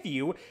will give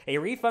you a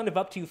refund of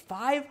up to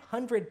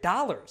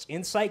 $500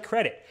 in site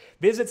credit.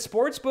 Visit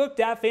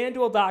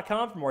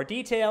sportsbook.fanduel.com for more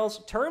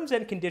details. Terms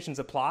and conditions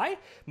apply.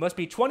 Must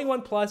be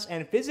 21 plus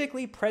and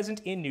physically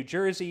present in New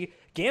Jersey.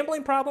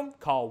 Gambling problem?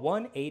 Call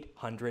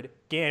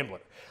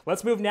 1-800-GAMBLER.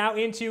 Let's move now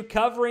into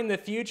covering the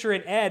future.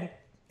 And Ed,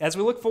 as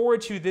we look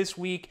forward to this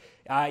week,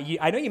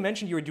 I know you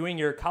mentioned you were doing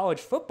your college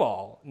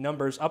football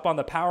numbers up on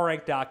the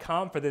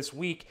powerrank.com for this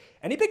week.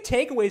 Any big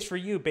takeaways for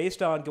you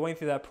based on going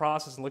through that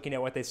process and looking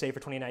at what they say for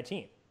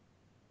 2019?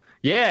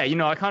 Yeah,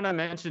 I kind of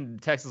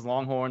mentioned Texas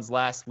Longhorns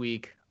last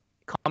week.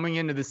 Coming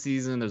into the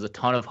season, there's a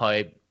ton of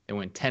hype. They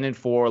went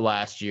 10-4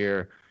 last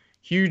year.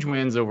 Huge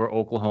wins over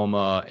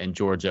Oklahoma and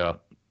Georgia.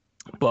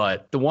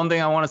 But the one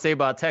thing I want to say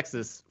about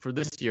Texas for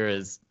this year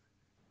is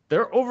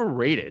they're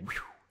overrated.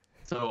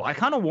 So I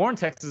kind of warned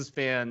Texas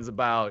fans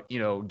about,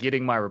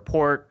 getting my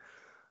report.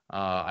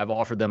 I've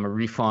offered them a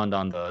refund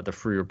on the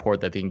free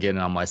report that they can get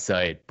on my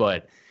site.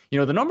 But,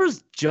 the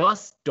numbers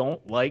just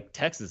don't like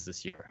Texas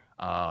this year.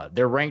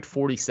 They're ranked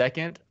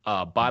 42nd.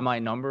 By my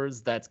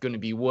numbers, that's going to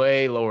be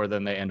way lower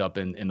than they end up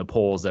in the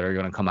polls that are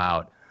going to come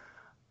out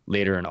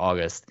later in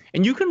August.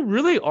 And you can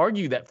really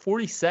argue that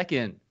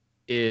 42nd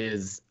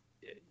is,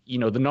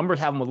 the numbers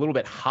have them a little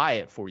bit high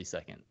at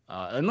 42nd.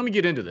 And let me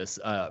get into this.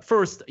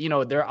 First,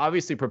 they're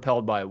obviously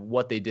propelled by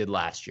what they did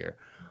last year,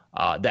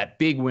 that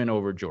big win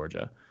over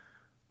Georgia.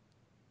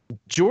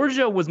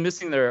 Georgia was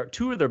missing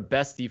two of their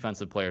best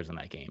defensive players in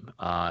that game.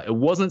 It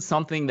wasn't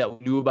something that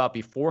we knew about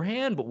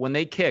beforehand, but when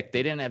they kicked,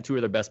 they didn't have two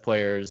of their best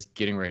players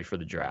getting ready for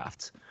the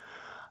draft.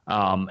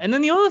 And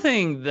then the other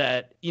thing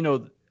that,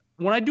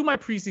 when I do my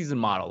preseason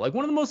model, like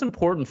one of the most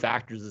important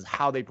factors is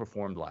how they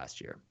performed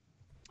last year.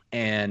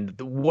 And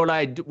what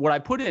I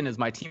put in is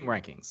my team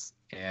rankings.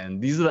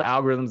 And these are the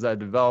algorithms that I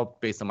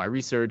developed based on my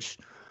research.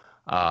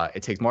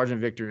 It takes margin of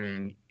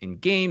victory in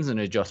games and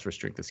adjusts for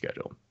strength of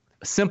schedule.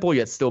 A simple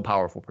yet still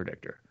powerful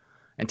predictor.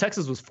 And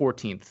Texas was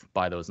 14th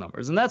by those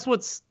numbers. And that's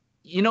what's,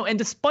 and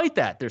despite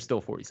that, they're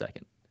still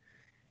 42nd.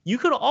 You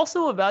could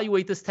also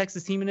evaluate this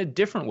Texas team in a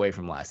different way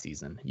from last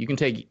season. You can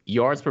take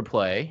yards per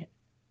play,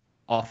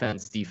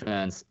 offense,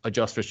 defense,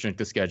 adjust for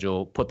strength of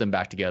schedule, put them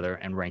back together,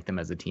 and rank them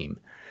as a team.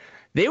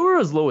 They were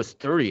as low as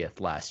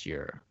 30th last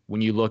year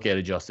when you look at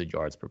adjusted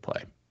yards per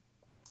play.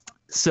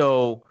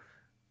 So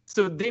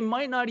they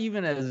might not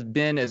even have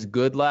been as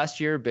good last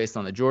year based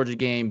on the Georgia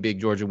game, big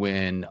Georgia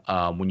win.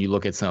 When you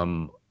look at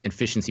some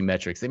efficiency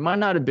metrics, they might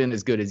not have been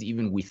as good as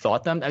even we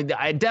thought them.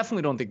 I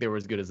definitely don't think they were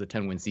as good as a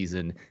 10-win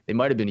season. They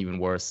might have been even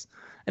worse.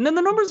 And then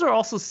the numbers are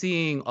also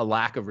seeing a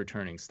lack of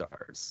returning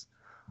stars.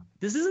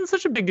 This isn't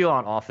such a big deal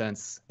on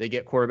offense. They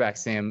get quarterback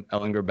Sam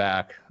Ehlinger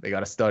back. They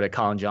got a stud at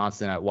Colin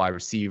Johnson at wide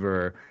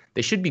receiver.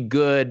 They should be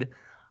good.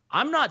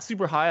 I'm not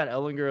super high on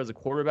Ehlinger as a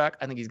quarterback.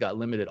 I think he's got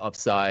limited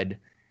upside.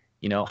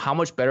 How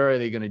much better are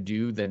they going to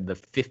do than the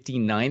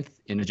 59th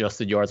in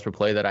adjusted yards per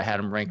play that I had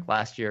them ranked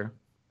last year?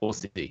 We'll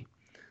see.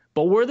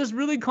 But where this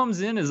really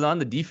comes in is on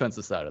the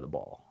defensive side of the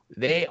ball.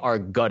 They are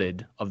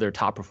gutted of their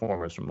top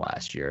performers from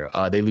last year.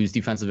 They lose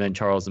defensive end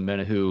Charles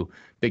Omenihu,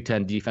 Big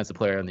Ten Defensive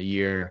Player of the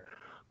Year,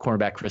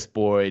 cornerback Chris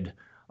Boyd,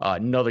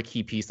 another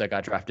key piece that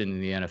got drafted into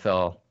the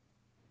NFL.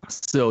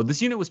 So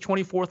this unit was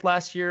 24th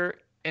last year,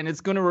 and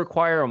it's going to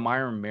require a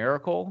minor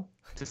miracle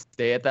to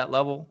stay at that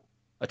level,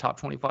 a top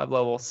 25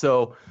 level.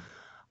 So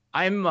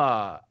I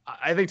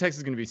think Texas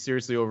is going to be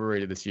seriously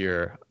overrated this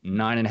year.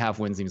 9.5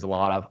 wins seems a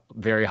lot,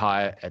 very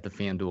high at the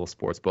FanDuel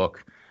Sportsbook.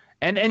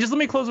 And just let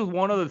me close with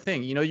one other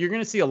thing. You're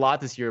going to see a lot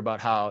this year about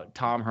how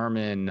Tom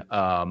Herman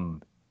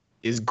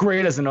is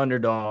great as an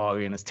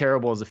underdog and is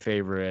terrible as a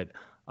favorite.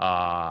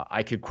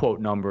 I could quote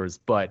numbers,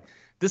 but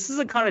this is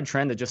a kind of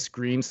trend that just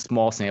screams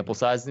small sample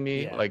size to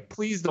me. Yeah.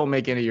 Please don't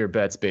make any of your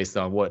bets based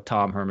on what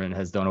Tom Herman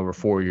has done over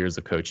 4 years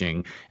of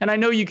coaching. And I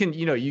know you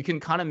can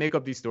kind of make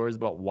up these stories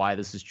about why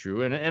this is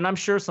true. And I'm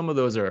sure some of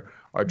those are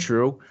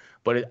true,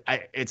 but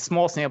it's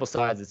small sample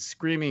size. It's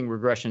screaming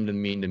regression to the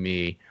mean to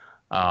me.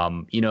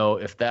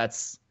 If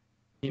that's,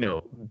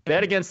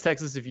 bet against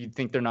Texas if you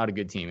think they're not a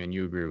good team and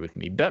you agree with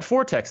me. Bet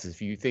for Texas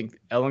if you think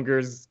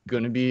Ellinger's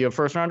going to be a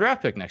first-round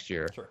draft pick next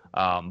year. Sure.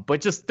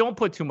 But just don't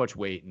put too much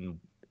weight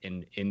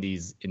in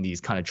these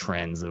kind of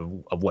trends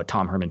of what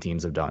Tom Herman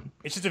teams have done.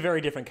 It's just a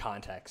very different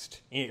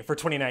context for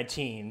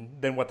 2019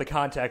 than what the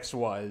context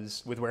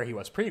was with where he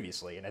was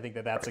previously. And I think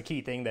that's a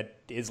key thing that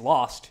is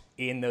lost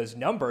in those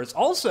numbers.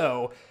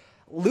 Also,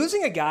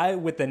 losing a guy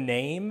with a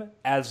name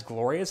as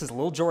glorious as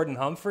Lil Jordan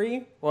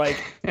Humphrey,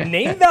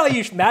 name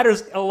value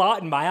matters a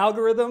lot in my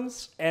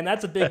algorithms, and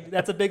that's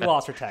a big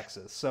loss for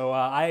Texas. So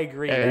I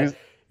agree that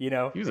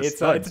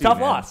it's a tough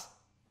loss.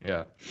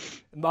 Yeah.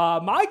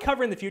 My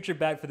cover in the future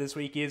bet for this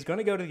week is going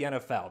to go to the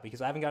NFL because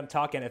I haven't gotten to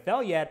talk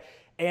NFL yet.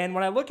 And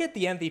when I look at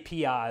the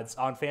MVP odds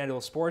on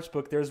FanDuel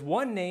Sportsbook, there's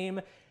one name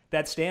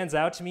that stands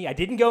out to me. I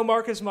didn't go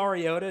Marcus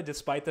Mariota,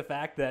 despite the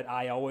fact that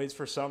I always,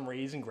 for some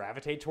reason,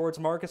 gravitate towards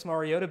Marcus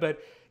Mariota. But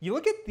you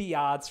look at the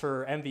odds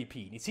for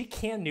MVP, and you see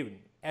Cam Newton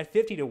at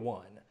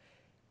 50-1.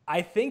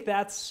 I think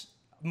that's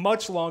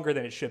much longer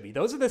than it should be.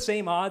 Those are the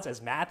same odds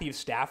as Matthew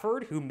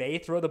Stafford, who may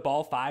throw the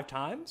ball 5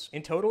 times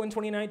in total in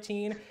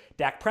 2019.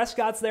 Dak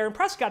Prescott's there, and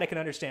Prescott I can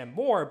understand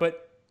more,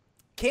 but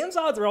Cam's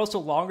odds are also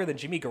longer than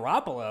Jimmy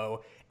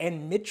Garoppolo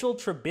and Mitchell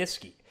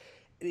Trubisky.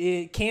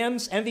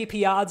 Cam's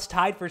MVP odds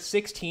tied for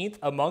 16th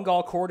among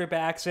all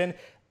quarterbacks, and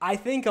I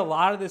think a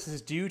lot of this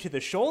is due to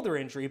the shoulder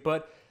injury,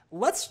 but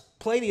let's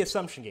play the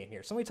assumption game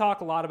here. Something we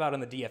talk a lot about on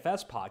the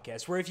DFS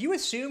podcast, where if you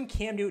assume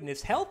Cam Newton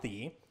is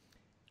healthy,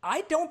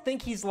 I don't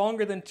think he's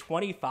longer than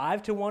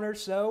 25-1 or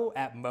so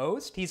at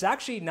most. He's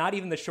actually not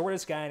even the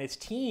shortest guy on his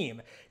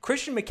team.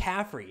 Christian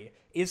McCaffrey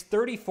is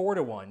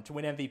 34-1 to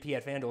win MVP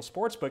at FanDuel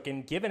Sportsbook,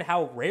 and given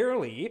how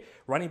rarely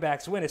running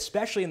backs win,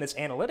 especially in this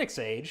analytics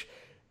age,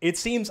 it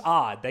seems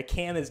odd that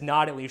Cam is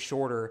not at least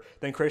shorter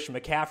than Christian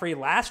McCaffrey.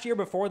 Last year,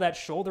 before that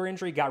shoulder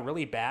injury got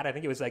really bad, I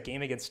think it was that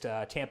game against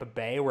Tampa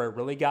Bay where it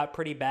really got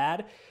pretty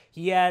bad,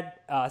 he had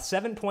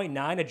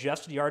 7.9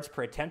 adjusted yards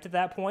per attempt at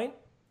that point.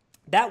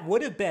 That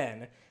would have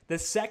been the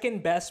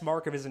second best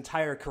mark of his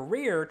entire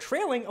career,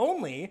 trailing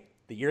only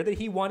the year that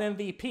he won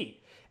MVP.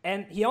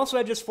 And he also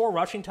had just 4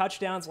 rushing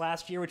touchdowns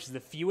last year, which is the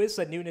fewest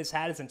that Newton has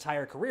had his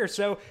entire career.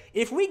 So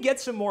if we get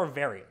some more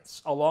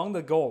variance along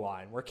the goal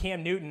line where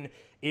Cam Newton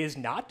is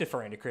not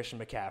deferring to Christian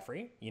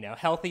McCaffrey,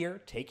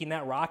 healthier, taking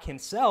that rock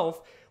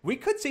himself, we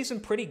could see some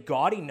pretty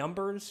gaudy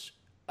numbers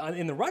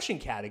in the rushing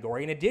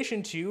category, in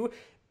addition to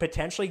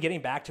potentially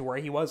getting back to where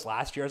he was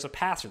last year as a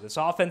passer. This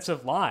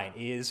offensive line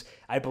is,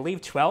 I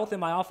believe, 12th in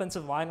my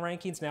offensive line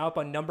rankings, now up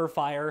on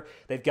numberFire.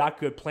 They've got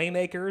good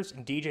playmakers,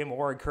 and DJ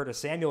Moore and Curtis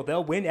Samuel.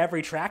 They'll win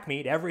every track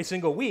meet every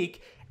single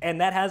week,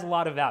 and that has a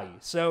lot of value.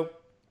 So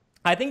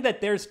I think that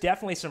there's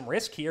definitely some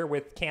risk here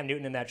with Cam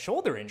Newton and that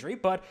shoulder injury,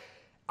 but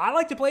I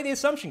like to play the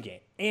assumption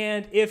game.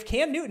 And if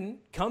Cam Newton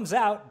comes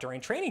out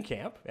during training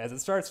camp, as it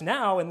starts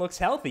now, and looks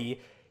healthy,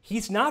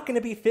 he's not going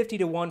to be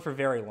 50-1 for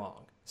very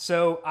long.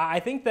 So I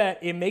think that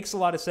it makes a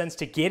lot of sense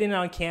to get in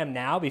on Cam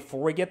now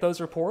before we get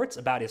those reports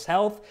about his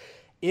health.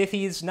 If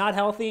he's not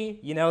healthy,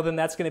 then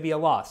that's going to be a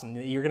loss, and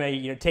you're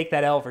going to take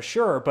that L for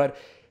sure. But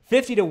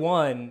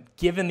 50-1,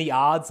 given the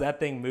odds that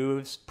thing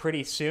moves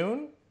pretty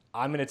soon,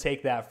 I'm going to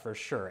take that for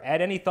sure.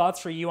 Ed, any thoughts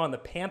for you on the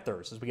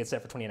Panthers as we get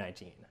set for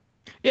 2019?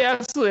 Yeah,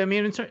 absolutely. I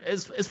mean,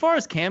 as far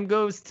as Cam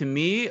goes, to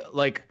me,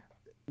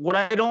 what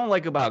I don't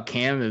like about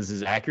Cam is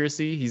his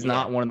accuracy. He's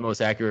not one of the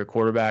most accurate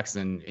quarterbacks,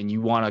 and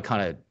you want to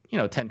kind of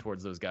tend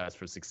towards those guys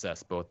for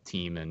success, both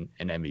team and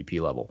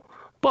MVP level.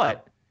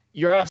 But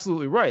you're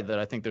absolutely right that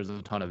I think there's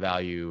a ton of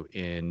value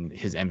in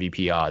his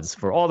MVP odds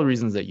for all the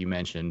reasons that you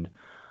mentioned.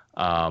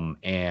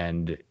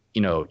 And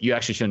you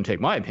actually shouldn't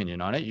take my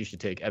opinion on it. You should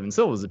take Evan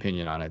Silva's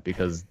opinion on it,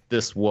 because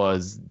this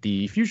was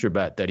the future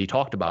bet that he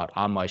talked about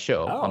on my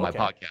show, my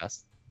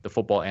podcast, the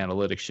Football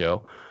Analytics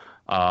Show.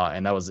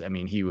 And that was,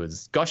 he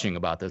was gushing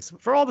about this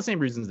for all the same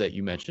reasons that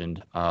you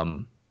mentioned.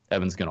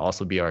 Evan's going to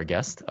also be our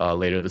guest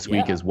later this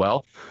week as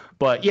well.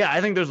 But yeah, I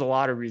think there's a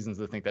lot of reasons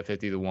to think that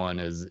 50-1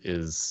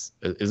 is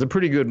a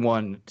pretty good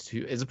one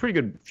is a pretty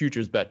good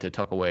futures bet to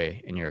tuck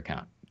away in your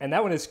account. And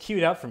that one is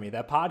queued up for me,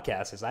 that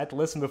podcast, is I had to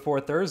listen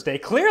before Thursday.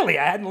 Clearly,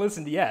 I hadn't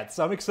listened yet,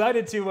 so I'm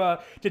excited to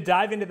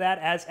dive into that.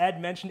 As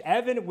Ed mentioned,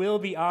 Evan will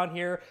be on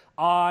here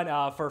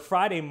for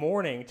Friday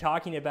morning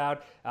talking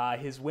about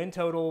his win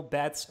total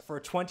bets for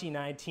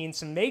 2019.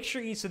 So make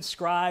sure you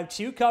subscribe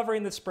to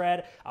Covering the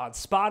Spread on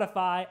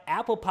Spotify,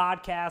 Apple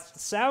Podcasts,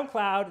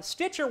 SoundCloud,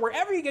 Stitcher,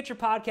 wherever you get your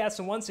podcasts.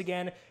 And once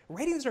again,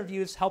 ratings and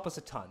reviews help us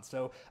a ton.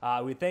 So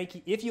we thank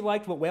you. If you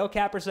liked what Whale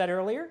Capper said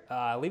earlier,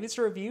 leave us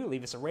a review,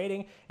 leave us a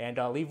rating, and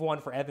leave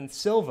one for Evan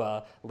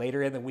Silva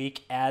later in the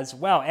week as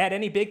well. Ed,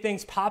 any big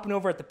things popping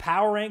over at the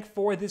Power Rank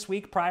for this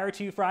week prior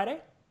to Friday?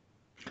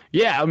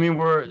 Yeah, I mean,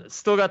 we're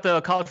still got the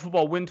college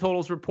football win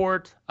totals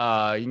report.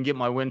 You can get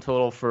my win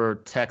total for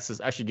Texas.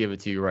 I should give it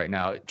to you right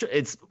now.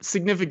 It's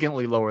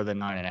significantly lower than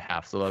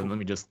 9.5. So let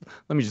me just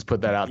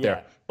put that out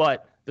there.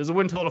 But there's a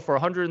win total for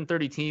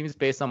 130 teams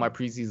based on my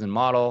preseason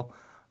model.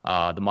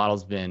 The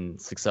model's been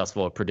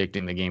successful at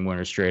predicting the game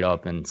winner straight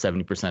up in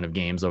 70% of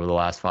games over the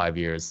last 5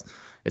 years.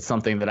 It's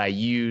something that I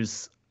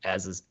use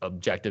as an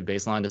objective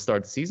baseline to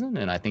start the season,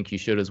 and I think you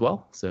should as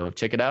well. So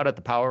check it out at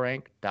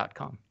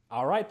thepowerrank.com.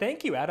 All right,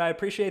 thank you, Ed. I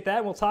appreciate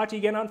that. We'll talk to you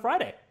again on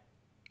Friday.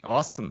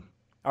 Awesome.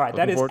 All right,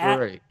 Looking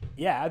that is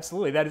yeah,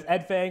 absolutely. That is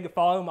Ed Feng.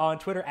 Follow him on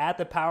Twitter at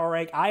the Power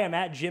Rank. I am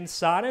at Jim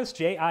Sannes,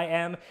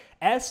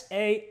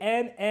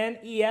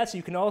 JimSannes.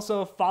 You can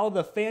also follow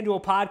the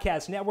FanDuel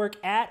Podcast Network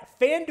at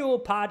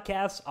FanDuel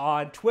Podcasts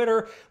on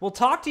Twitter. We'll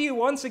talk to you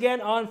once again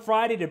on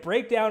Friday to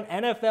break down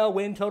NFL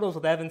win totals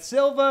with Evan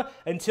Silva.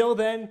 Until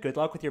then, good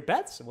luck with your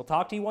bets, and we'll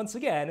talk to you once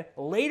again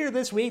later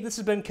this week. This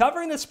has been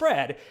Covering the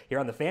Spread here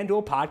on the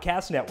FanDuel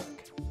Podcast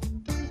Network.